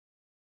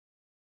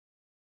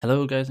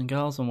Hello guys and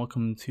gals, and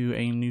welcome to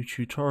a new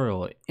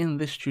tutorial. In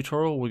this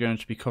tutorial we're going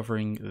to be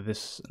covering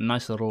this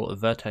nice little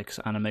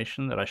Vertex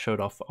animation that I showed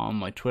off on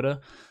my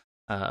Twitter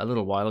a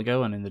little while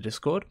ago and in the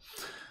Discord.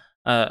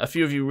 A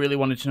few of you really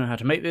wanted to know how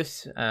to make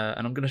this,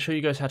 and I'm going to show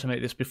you guys how to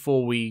make this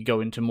before we go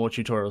into more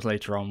tutorials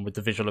later on with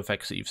the visual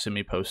effects that you've seen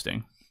me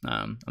posting.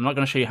 I'm not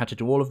going to show you how to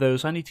do all of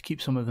those. I need to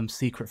keep some of them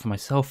secret for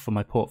myself for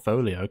my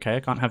portfolio, okay? I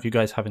can't have you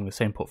guys having the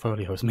same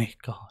portfolio as me,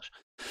 gosh.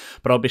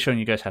 But I'll be showing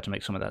you guys how to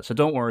make some of that. So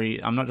don't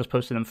worry, I'm not just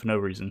posting them for no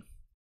reason.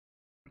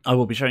 I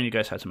will be showing you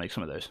guys how to make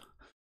some of those.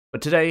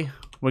 But today,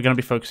 we're going to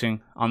be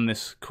focusing on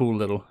this cool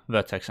little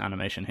Vertex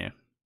animation here.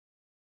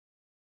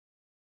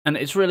 And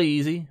it's really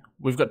easy.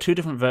 We've got two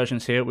different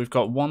versions here. We've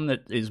got one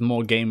that is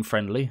more game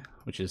friendly,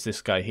 which is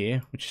this guy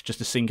here, which is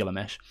just a singular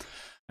mesh.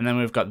 And then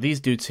we've got these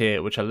dudes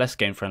here, which are less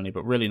game friendly,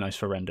 but really nice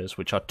for renders,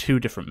 which are two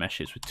different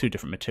meshes with two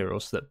different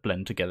materials that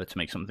blend together to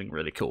make something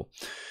really cool.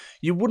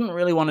 You wouldn't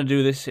really want to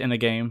do this in a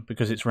game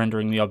because it's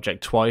rendering the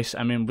object twice.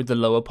 I mean, with the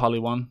lower poly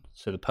one,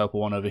 so the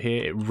purple one over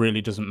here, it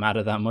really doesn't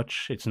matter that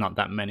much. It's not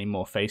that many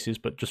more faces,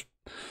 but just,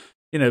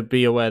 you know,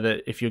 be aware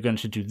that if you're going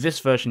to do this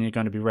version, you're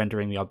going to be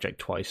rendering the object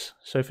twice.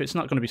 So if it's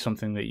not going to be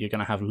something that you're going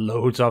to have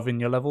loads of in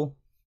your level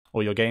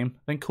or your game,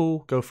 then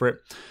cool, go for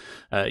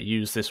it.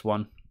 Use this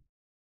one.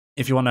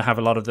 If you want to have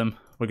a lot of them,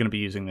 we're going to be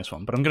using this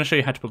one. But I'm going to show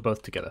you how to put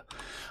both together.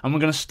 And we're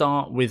going to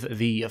start with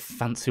the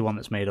fancy one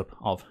that's made up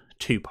of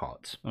two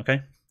parts,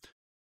 okay?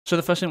 So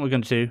the first thing we're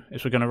going to do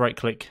is we're going to right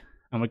click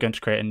and we're going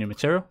to create a new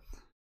material.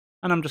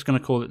 And I'm just going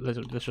to call it,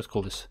 let's just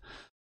call this,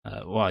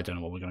 well, I don't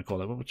know what we're going to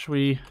call it, but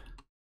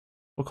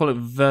we'll call it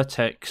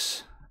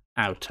Vertex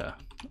Outer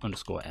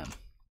 _M.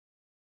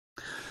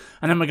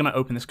 And then we're going to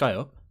open this guy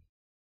up,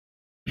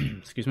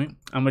 excuse me,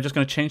 and we're just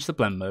going to change the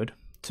blend mode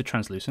to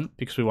translucent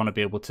because we want to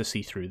be able to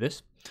see through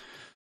this.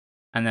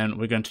 And then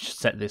we're going to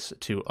set this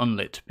to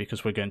unlit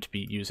because we're going to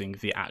be using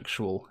the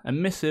actual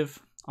emissive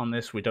on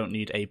this. We don't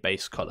need a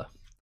base color.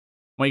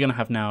 What you're going to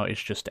have now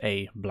is just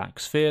a black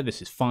sphere.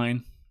 This is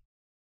fine.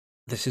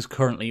 This is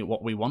currently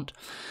what we want.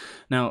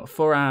 Now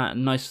for our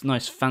nice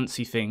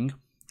fancy thing,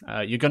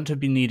 you're going to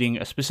be needing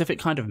a specific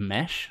kind of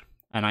mesh,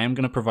 and I am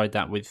going to provide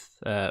that with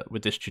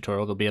this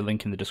tutorial. There'll be a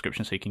link in the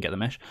description so you can get the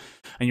mesh.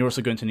 And you're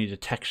also going to need a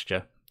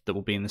texture that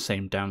will be in the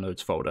same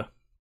downloads folder.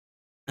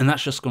 And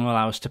that's just going to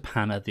allow us to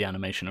panner the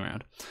animation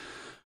around.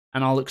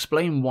 And I'll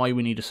explain why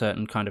we need a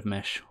certain kind of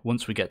mesh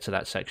once we get to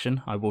that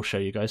section. I will show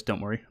you guys,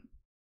 don't worry.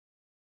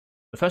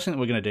 The first thing that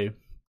we're going to do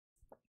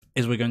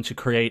is we're going to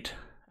create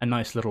a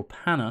nice little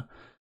panner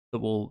that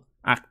will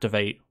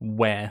activate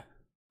where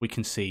we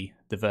can see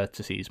the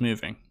vertices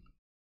moving.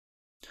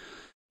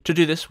 To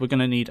do this, we're going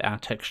to need our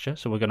texture.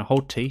 So we're going to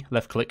hold T,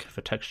 left click for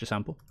texture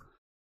sample.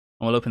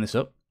 And we'll open this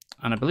up.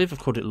 And I believe I've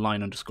called it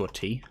line _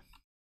 T.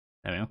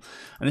 There we go.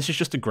 And this is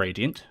just a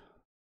gradient,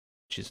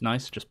 which is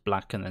nice, just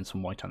black and then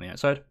some white on the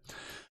outside.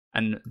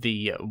 And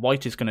the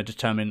white is going to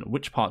determine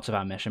which parts of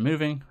our mesh are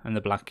moving, and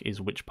the black is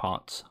which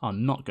parts are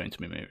not going to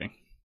be moving.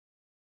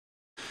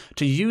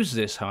 To use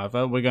this,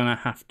 however, we're going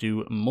to have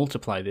to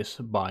multiply this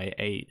by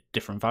a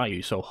different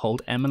value. So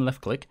hold M and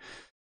left click,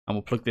 and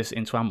we'll plug this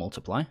into our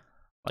multiply,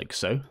 like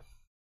so.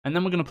 And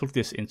then we're going to plug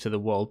this into the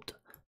world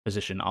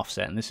position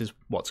offset, and this is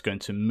what's going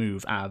to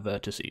move our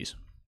vertices.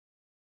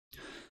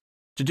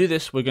 To do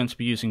this, we're going to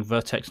be using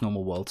Vertex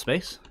Normal World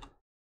Space.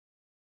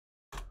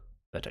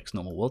 Vertex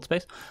Normal World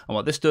Space. And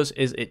what this does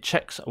is it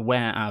checks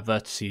where our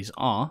vertices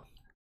are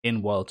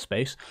in world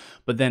space,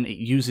 but then it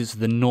uses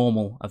the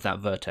normal of that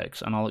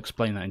vertex, and I'll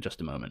explain that in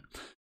just a moment.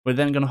 We're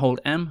then going to hold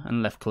M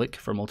and left click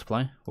for a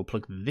multiply. We'll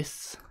plug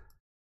this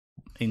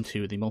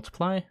into the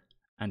multiply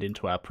and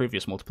into our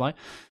previous multiply.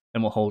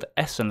 Then we'll hold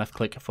S and left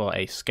click for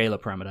a scalar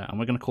parameter, and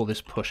we're going to call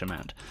this push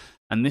amount.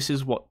 And this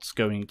is what's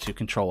going to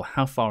control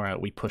how far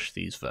out we push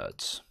these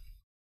verts.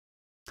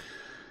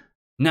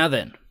 Now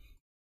then,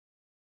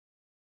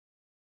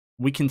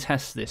 we can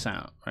test this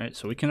out, right?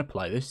 So we can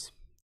apply this.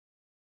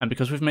 And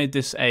because we've made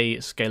this a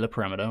scalar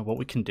parameter, what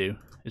we can do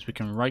is we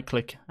can right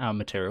click our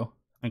material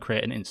and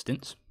create an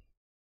instance.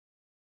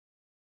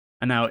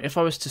 And now if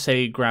I was to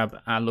say grab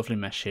our lovely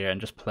mesh here and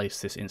just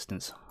place this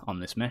instance on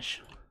this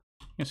mesh,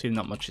 you can see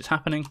not much is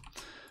happening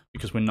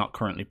because we're not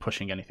currently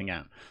pushing anything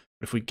out.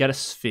 But if we get a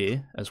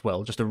sphere as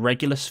well, just a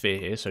regular sphere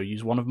here, so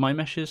use one of my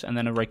meshes and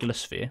then a regular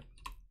sphere,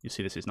 you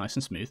see this is nice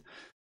and smooth.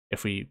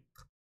 If we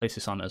place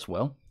this on as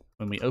well,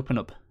 when we open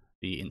up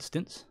the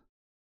instance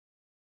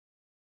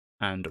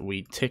and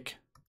we tick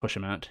push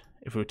amount,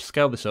 if we were to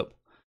scale this up,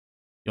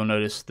 you'll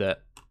notice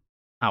that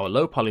our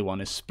low poly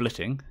one is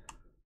splitting,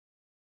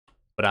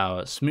 but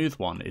our smooth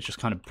one is just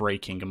kind of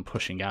breaking and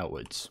pushing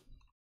outwards.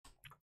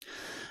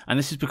 And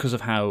this is because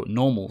of how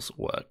normals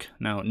work.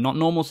 Now, not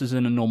normals is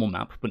in a normal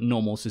map, but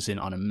normals is in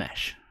on a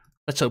mesh.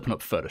 Let's open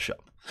up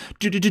Photoshop.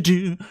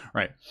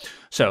 Right.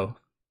 So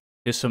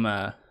here's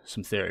some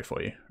theory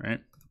for you. Right.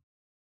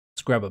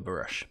 Let's grab a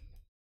brush,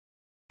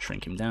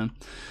 shrink him down.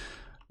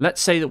 Let's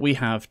say that we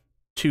have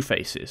two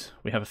faces.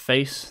 We have a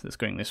face that's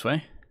going this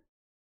way,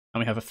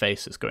 and we have a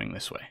face that's going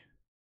this way.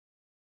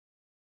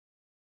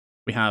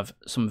 We have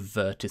some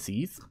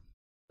vertices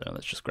So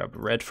let's just grab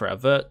red for our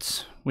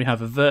verts. We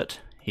have a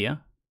vert here,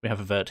 we have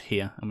a vert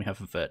here, and we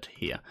have a vert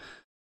here.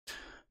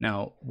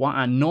 Now, what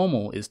our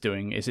normal is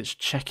doing is it's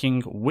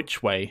checking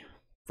which way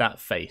that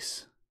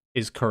face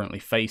is currently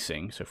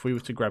facing. So if we were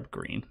to grab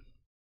green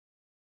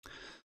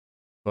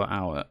for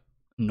our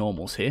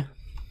normals here,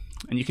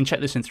 and you can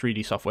check this in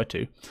 3D software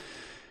too,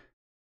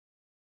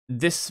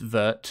 this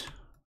vert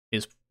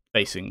is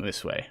facing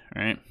this way,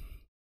 right?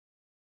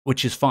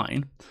 Which is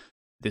fine.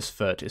 This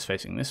vert is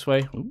facing this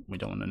way. Ooh, we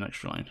don't want an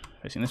extra line.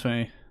 Facing this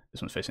way,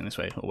 this one's facing this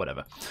way, or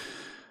whatever.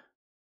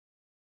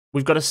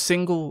 We've got a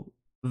single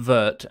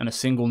vert and a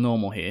single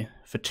normal here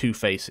for two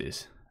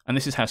faces, and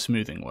this is how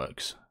smoothing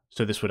works.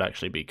 So this would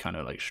actually be kind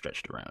of like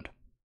stretched around.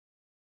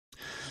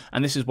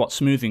 And this is what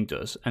smoothing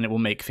does, and it will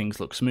make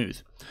things look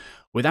smooth.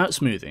 Without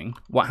smoothing,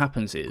 what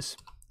happens is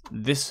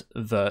this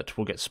vert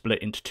will get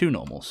split into two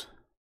normals.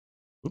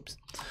 Oops.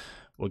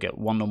 We'll get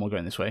one normal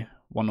going this way,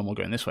 one normal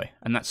going this way,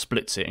 and that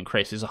splits it and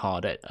creates a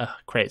hard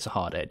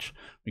edge.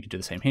 We can do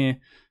the same here,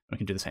 and we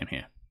can do the same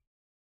here.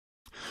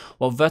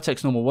 What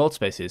Vertex Normal World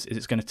Space is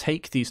it's going to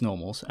take these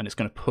normals and it's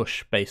going to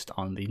push based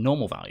on the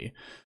normal value.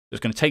 So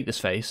it's going to take this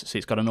face, so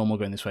it's got a normal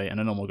going this way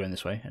and a normal going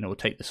this way, and it will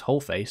take this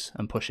whole face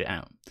and push it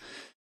out.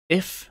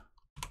 If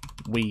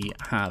we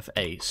have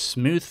a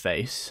smooth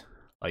face,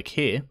 like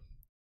here,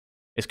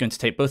 it's going to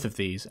take both of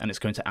these and it's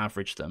going to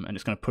average them, and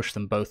it's going to push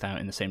them both out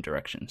in the same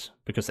directions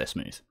because they're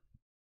smooth.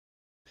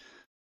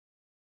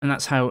 And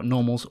that's how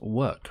normals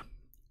work.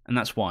 And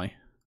that's why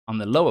on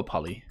the lower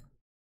poly,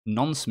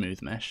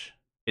 non-smooth mesh,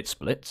 it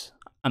splits,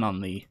 and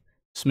on the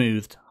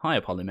smoothed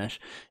higher poly mesh,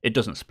 it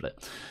doesn't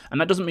split.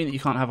 And that doesn't mean that you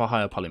can't have a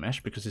higher poly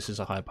mesh, because this is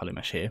a higher poly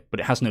mesh here, but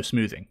it has no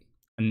smoothing,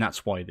 and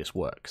that's why this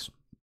works.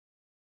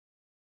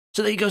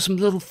 So there you go, some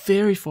little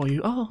theory for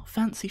you. Oh,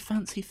 fancy,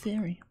 fancy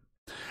theory.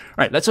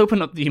 Right, let's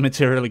open up the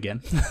material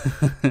again,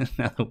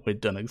 now that we're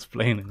done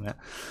explaining that.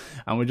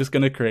 And we're just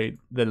going to create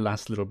the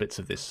last little bits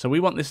of this. So we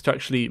want this to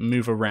actually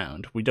move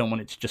around. We don't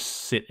want it to just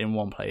sit in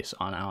one place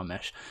on our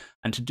mesh.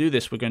 And to do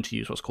this, we're going to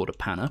use what's called a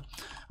panner.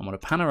 And what a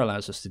panner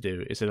allows us to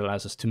do is it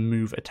allows us to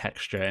move a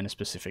texture in a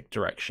specific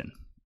direction.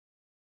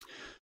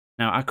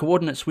 Now, our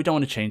coordinates, we don't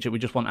want to change it. We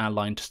just want our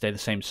line to stay the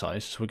same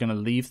size. So we're going to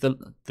leave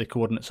the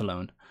coordinates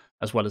alone,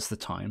 as well as the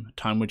time.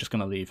 Time we're just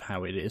going to leave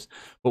how it is.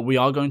 But we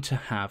are going to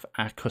have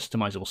our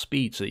customizable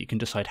speed so that you can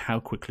decide how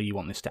quickly you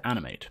want this to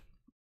animate.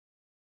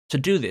 To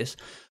do this,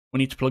 we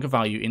need to plug a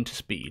value into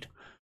speed.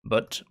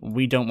 But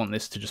we don't want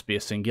this to just be a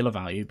singular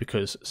value,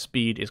 because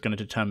speed is going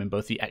to determine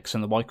both the x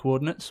and the y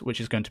coordinates, which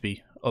is going to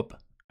be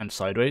up and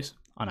sideways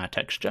on our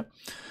texture.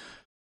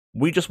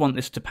 We just want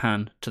this to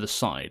pan to the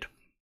side,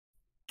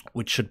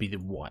 which should be the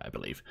y, I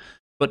believe.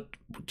 But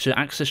to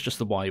access just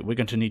the y, we're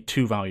going to need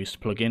two values to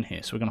plug in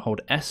here. So we're going to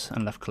hold S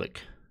and left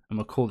click, and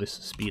we'll call this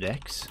speed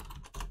x.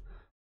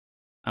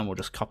 And we'll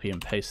just copy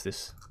and paste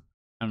this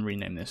and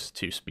rename this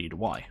to speed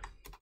y.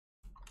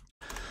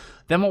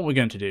 Then what we're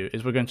going to do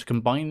is we're going to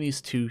combine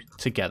these two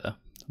together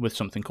with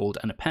something called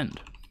an append.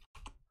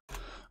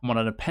 And what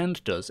an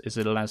append does is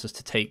it allows us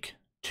to take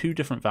two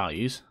different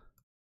values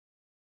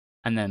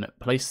and then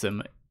place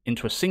them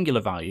into a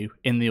singular value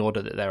in the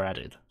order that they're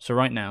added. So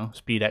right now,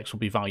 speed x will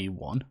be value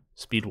 1,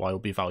 speed y will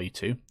be value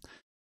 2.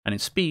 And in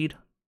speed,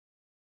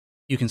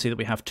 you can see that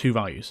we have two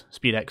values,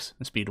 speed x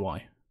and speed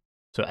y.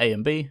 So a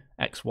and b,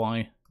 x,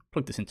 y,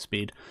 plug this into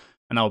speed,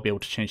 and I'll be able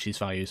to change these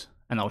values,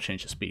 and that will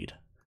change the speed.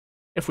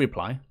 If we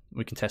apply,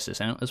 we can test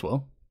this out as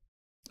well.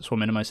 So we'll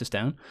minimize this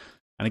down.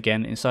 And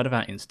again, inside of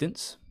our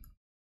instance,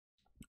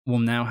 we'll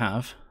now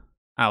have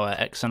our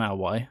x and our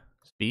y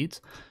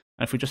speeds.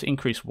 And if we just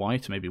increase y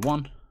to maybe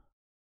 1,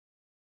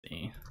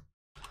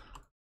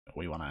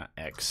 we want our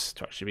x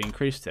to actually be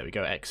increased. There we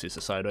go, x is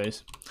the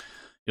sideways.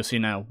 You'll see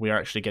now we are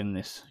actually getting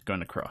this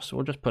going across. So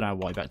we'll just put our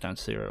y back down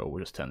to 0, or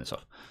we'll just turn this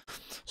off.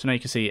 So now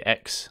you can see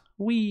x,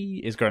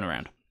 is going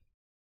around.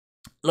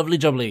 Lovely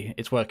jubbly,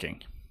 it's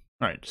working.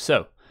 Right,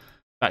 so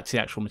back to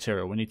the actual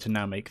material. We need to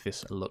now make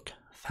this look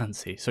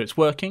fancy. So it's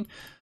working.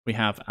 We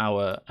have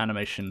our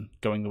animation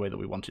going the way that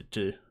we want it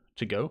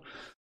to go.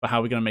 But how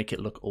are we going to make it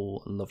look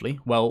all lovely?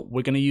 Well,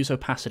 we're going to use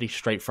opacity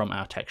straight from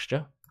our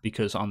texture,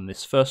 because on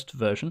this first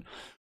version,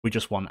 we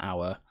just want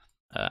our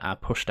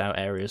pushed out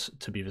areas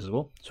to be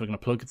visible. So we're going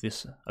to plug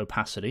this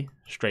opacity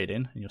straight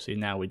in, and you'll see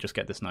now we just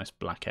get this nice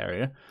black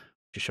area,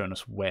 which is showing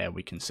us where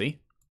we can see.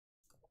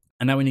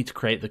 And now we need to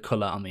create the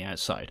color on the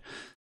outside.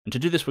 And to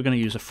do this, we're going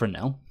to use a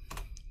Fresnel.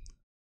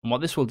 And what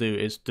this will do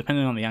is,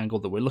 depending on the angle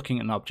that we're looking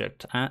at an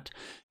object at,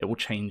 it will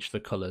change the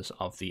colors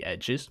of the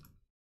edges.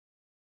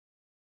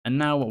 And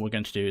now what we're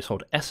going to do is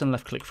hold S and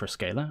left click for a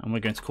scalar, and we're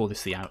going to call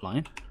this the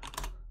outline.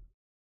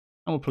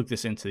 And we'll plug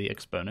this into the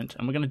exponent,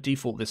 and we're going to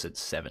default this at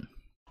 7.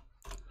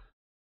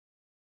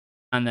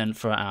 And then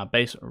for our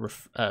base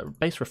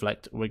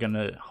reflect, we're going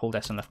to hold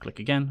S and left click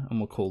again, and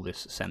we'll call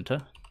this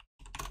center.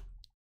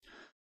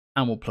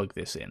 And we'll plug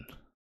this in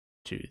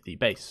to the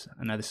base.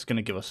 And now this is going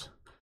to give us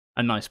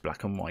a nice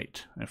black and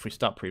white. And if we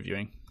start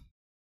previewing,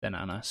 then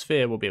on our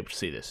sphere, we'll be able to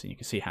see this. And you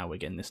can see how we're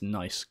getting this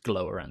nice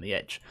glow around the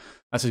edge.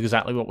 That's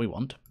exactly what we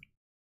want.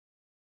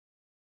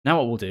 Now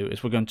what we'll do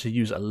is we're going to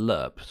use a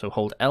lerp. So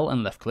hold L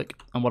and left click,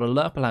 and what a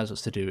lerp allows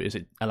us to do is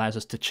it allows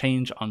us to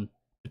change on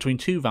between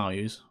two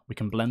values. We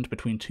can blend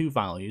between two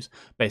values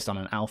based on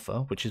an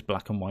alpha, which is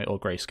black and white or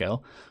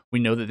grayscale. We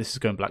know that this is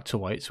going black to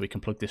white, so we can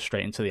plug this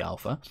straight into the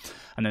alpha,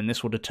 and then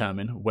this will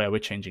determine where we're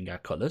changing our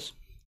colors.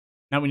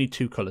 Now we need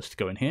two colors to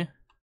go in here.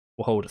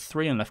 We'll hold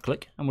 3 and left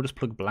click, and we'll just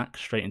plug black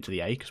straight into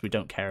the A, because we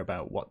don't care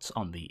about what's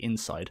on the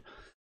inside.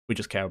 We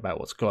just care about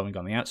what's glowing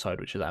on the outside,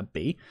 which is our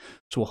B.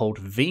 So we'll hold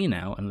V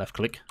now and left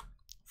click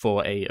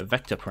for a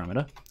vector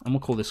parameter, and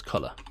we'll call this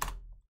color.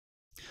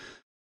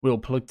 We'll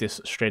plug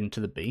this straight into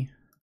the B,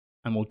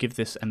 and we'll give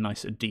this a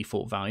nice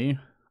default value.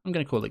 I'm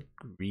going to call it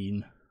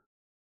green.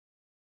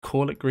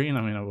 Call it green?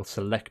 I mean, I will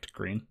select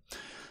green.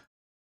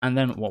 And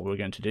then what we're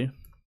going to do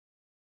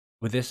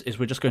with this is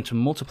we're just going to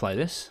multiply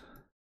this.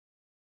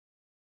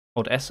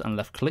 Hold S and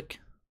left click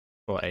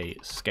for a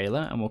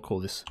scalar, and we'll call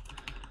this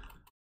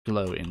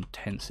glow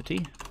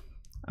intensity,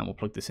 and we'll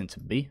plug this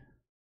into B.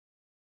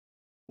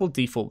 We'll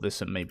default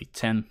this at maybe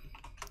 10,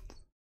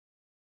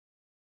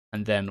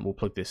 and then we'll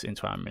plug this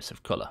into our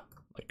emissive color,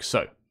 like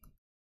so.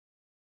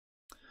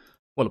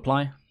 We'll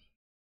apply.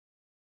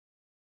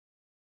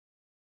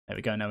 There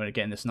we go. Now we're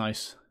getting this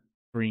nice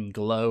green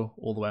glow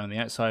all the way on the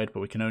outside, but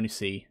we can only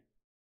see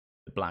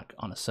the black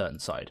on a certain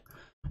side.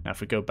 Now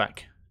if we go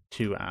back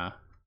to our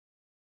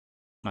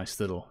nice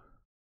little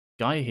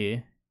guy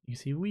here, you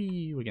see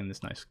we're getting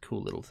this nice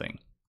cool little thing.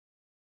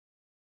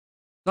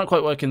 It's not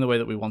quite working the way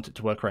that we want it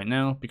to work right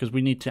now, because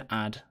we need to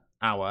add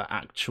our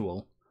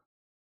actual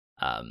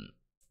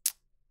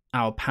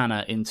our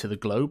panner into the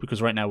glow,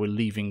 because right now we're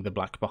leaving the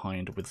black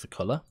behind with the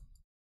color.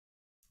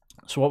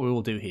 So what we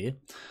will do here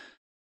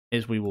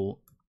is we will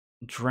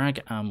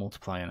drag our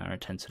multiply and our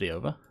intensity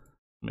over.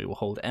 We will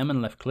hold M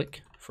and left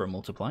click for a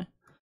multiply.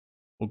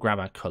 We'll grab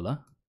our color,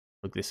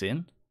 plug this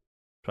in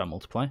to our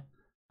multiply,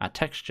 our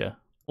texture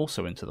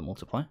also into the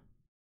multiply.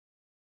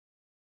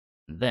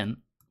 And then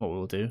what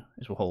we'll do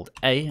is we'll hold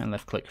A and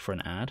left click for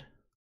an add,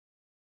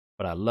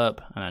 put our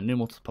lerp and our new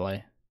multiply,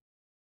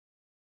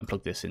 and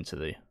plug this into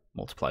the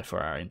multiply for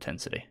our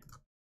intensity.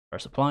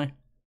 Press apply.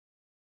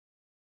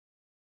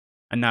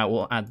 And now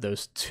we'll add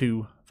those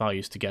two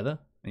values together.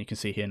 And you can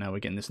see here now we're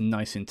getting this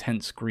nice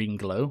intense green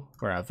glow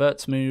where our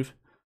verts move,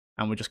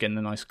 and we're just getting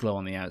a nice glow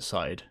on the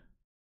outside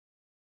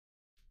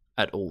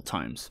at all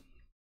times.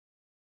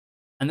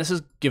 And this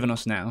has given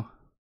us now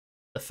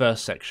the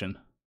first section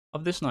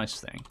of this nice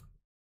thing.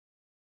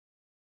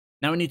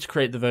 Now we need to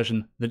create the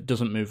version that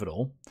doesn't move at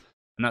all,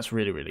 and that's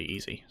really, really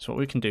easy. So what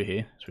we can do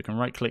here is we can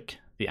right click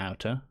the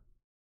outer,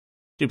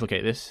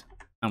 duplicate this,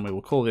 and we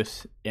will call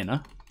this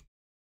inner,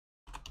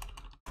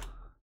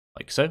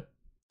 like so.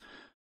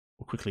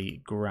 We'll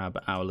quickly grab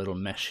our little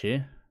mesh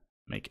here,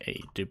 make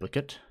a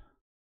duplicate,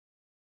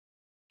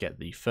 get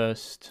the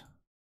first,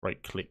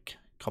 right click,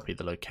 copy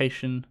the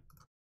location,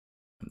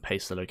 and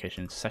paste the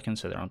location in second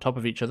so they're on top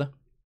of each other.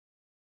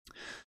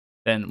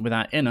 Then with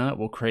our inner,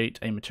 we'll create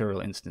a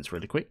material instance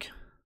really quick,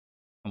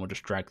 and we'll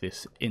just drag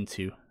this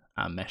into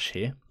our mesh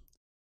here.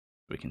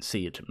 We can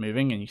see it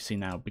moving, and you see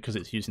now, because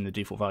it's using the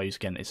default values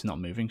again, it's not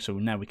moving. So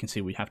now we can see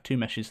we have two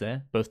meshes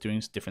there, both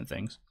doing different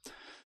things.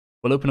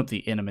 We'll open up the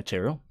inner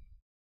material.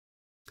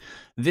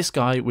 This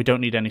guy, we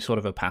don't need any sort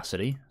of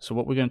opacity. So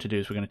what we're going to do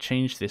is we're going to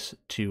change this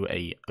to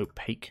a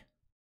opaque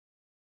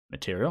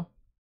material,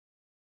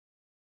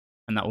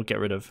 and that will get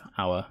rid of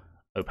our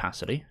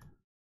opacity.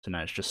 So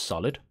now it's just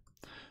solid.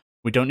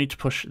 We don't need to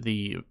push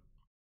the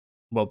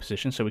world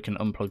position, so we can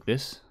unplug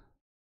this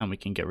and we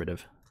can get rid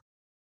of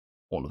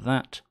all of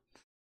that.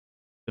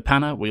 The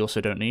panner we also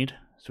don't need,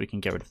 so we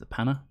can get rid of the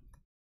panner.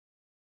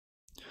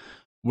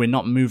 We're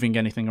not moving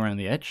anything around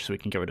the edge, so we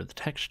can get rid of the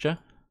texture,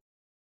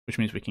 which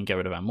means we can get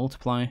rid of our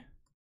multiply,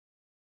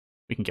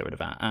 we can get rid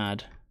of our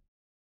add,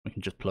 we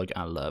can just plug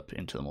our lerp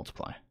into the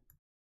multiply,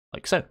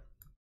 like so.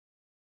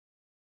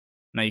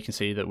 Now you can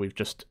see that we've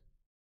just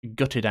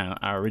gutted out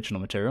our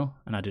original material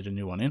and added a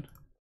new one in.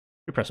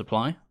 We press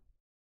apply.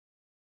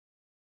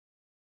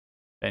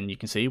 Then you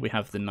can see we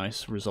have the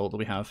nice result that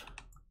we have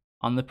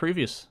on the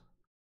previous.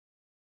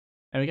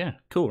 There we go.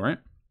 Cool, right?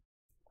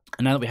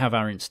 And now that we have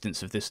our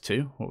instance of this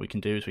too, what we can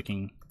do is we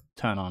can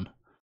turn on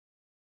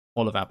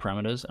all of our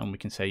parameters, and we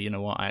can say, you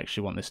know what, I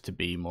actually want this to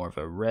be more of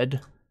a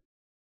red.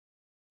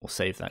 We'll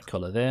save that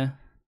color there,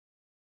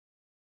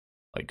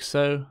 like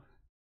so.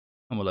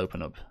 And we'll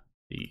open up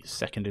the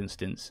second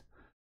instance,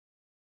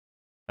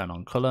 turn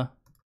on color,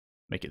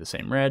 make it the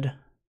same red,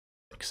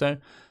 like so. And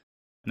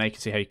now you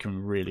can see how you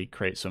can really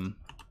create some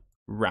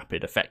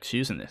rapid effects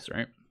using this,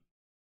 right?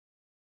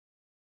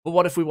 But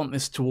what if we want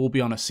this to all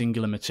be on a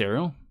singular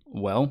material?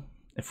 Well,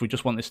 if we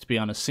just want this to be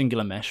on a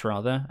singular mesh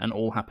rather, and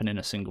all happen in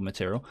a single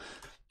material,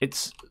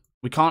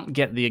 we can't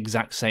get the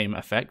exact same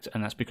effect,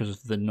 and that's because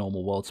of the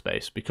normal world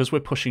space. Because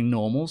we're pushing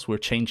normals, we're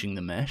changing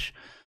the mesh.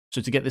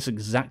 So to get this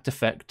exact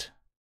effect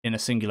in a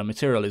singular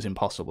material is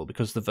impossible,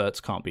 because the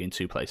verts can't be in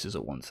two places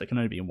at once. They can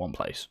only be in one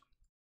place.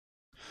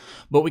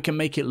 But we can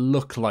make it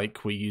look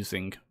like we're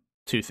using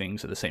two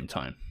things at the same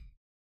time.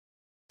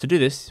 To do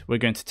this, we're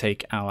going to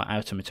take our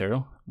outer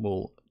material,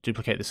 we'll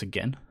duplicate this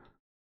again,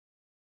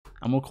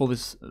 and we'll call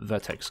this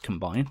vertex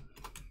combine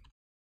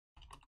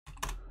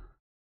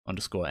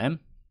 _m.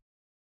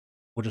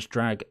 We'll just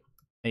drag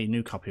a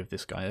new copy of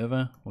this guy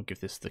over. We'll give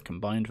this the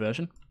combined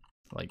version,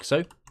 like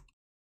so.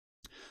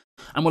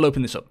 And we'll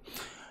open this up.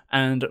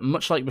 And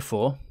much like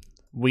before,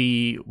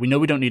 we know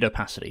we don't need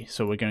opacity,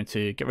 so we're going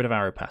to get rid of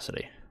our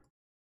opacity.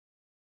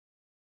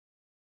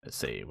 Let's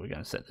see, we're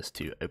going to set this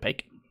to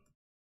opaque,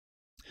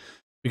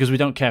 because we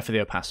don't care for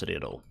the opacity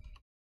at all.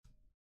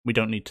 We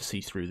don't need to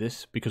see through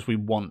this, because we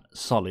want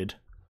solid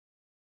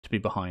to be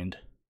behind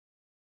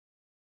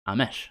our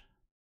mesh.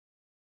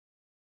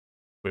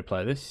 We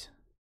apply this,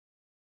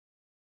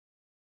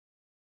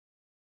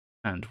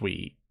 and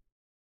we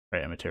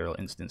create a material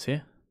instance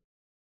here.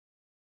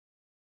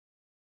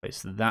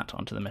 Place that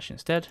onto the mesh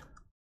instead.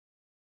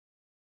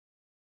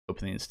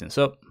 Open the instance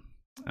up,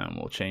 and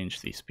we'll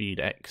change the speed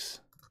X,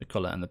 the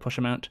color, and the push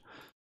amount.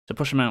 So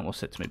push amount we'll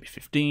set to maybe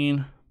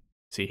 15.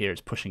 See here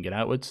it's pushing it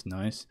outwards,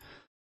 nice.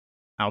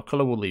 Our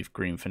color we'll leave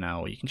green for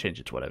now, or you can change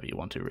it to whatever you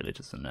want to, really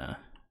doesn't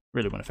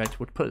really won't affect.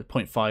 We'll put it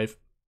 0.5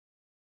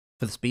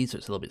 for the speed, so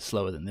it's a little bit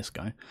slower than this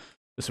guy,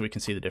 just so we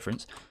can see the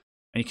difference.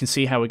 And you can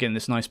see how we're getting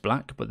this nice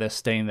black, but they're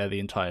staying there the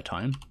entire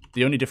time.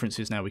 The only difference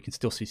is now we can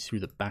still see through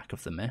the back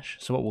of the mesh.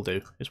 So what we'll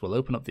do is we'll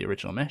open up the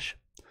original mesh,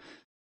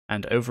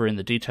 and over in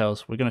the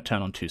details, we're going to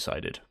turn on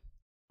two-sided,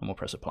 and we'll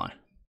press apply.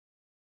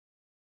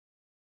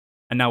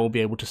 And now we'll be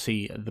able to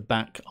see the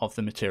back of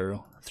the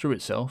material through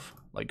itself,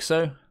 like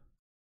so.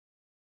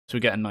 So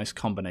we get a nice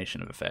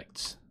combination of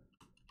effects.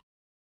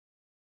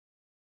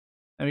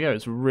 There we go,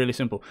 it's really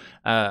simple.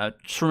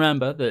 Just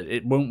remember that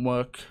it won't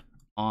work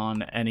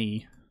on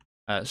any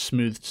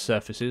smoothed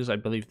surfaces. I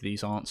believe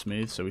these aren't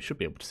smooth, so we should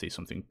be able to see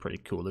something pretty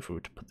cool if we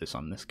were to put this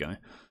on this guy.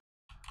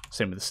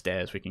 Same with the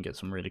stairs, we can get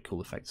some really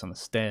cool effects on the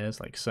stairs,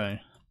 like so.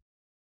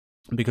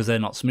 Because they're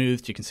not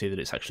smoothed, you can see that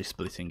it's actually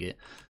splitting it,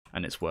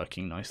 and it's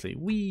working nicely.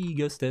 Whee,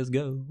 go stairs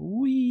go,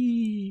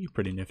 whee,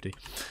 pretty nifty.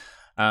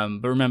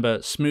 But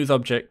remember, smooth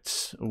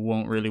objects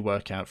won't really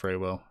work out very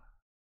well.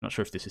 Not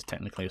sure if this is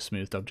technically a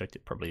smoothed object,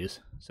 it probably is.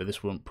 So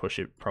this won't push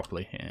it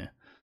properly here.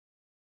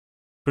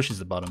 Pushes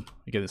the bottom.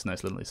 You get this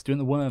nice little, it's doing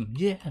the worm,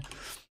 yeah!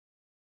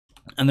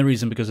 And the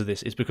reason because of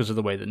this is because of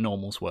the way that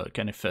normals work,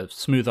 and if a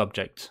smooth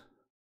object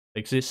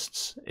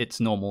exists, its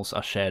normals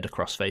are shared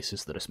across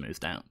faces that are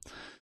smoothed out,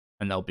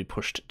 and they'll be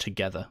pushed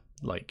together,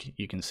 like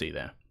you can see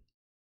there.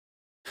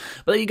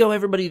 But there you go,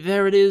 everybody,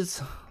 there it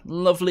is!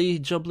 Lovely,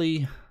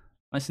 jubbly,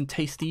 nice and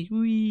tasty.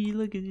 Whee,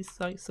 look at this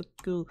site, so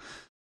cool.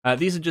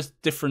 These are just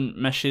different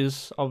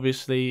meshes,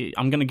 obviously.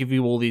 I'm going to give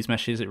you all these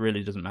meshes, it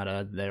really doesn't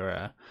matter.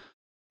 They're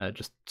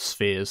just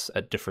spheres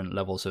at different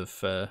levels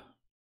of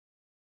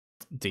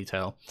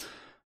detail.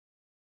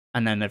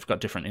 And then they've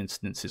got different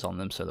instances on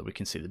them so that we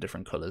can see the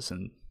different colours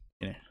and,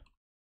 you know,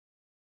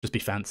 just be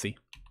fancy.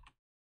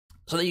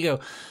 So there you go.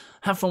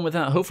 Have fun with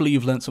that. Hopefully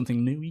you've learned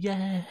something new.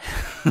 Yeah!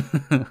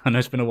 I know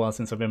it's been a while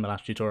since I've been in my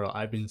last tutorial.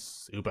 I've been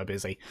super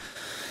busy.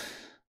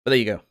 But there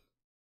you go.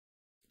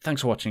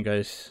 Thanks for watching,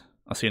 guys.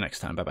 I'll see you next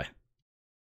time. Bye-bye.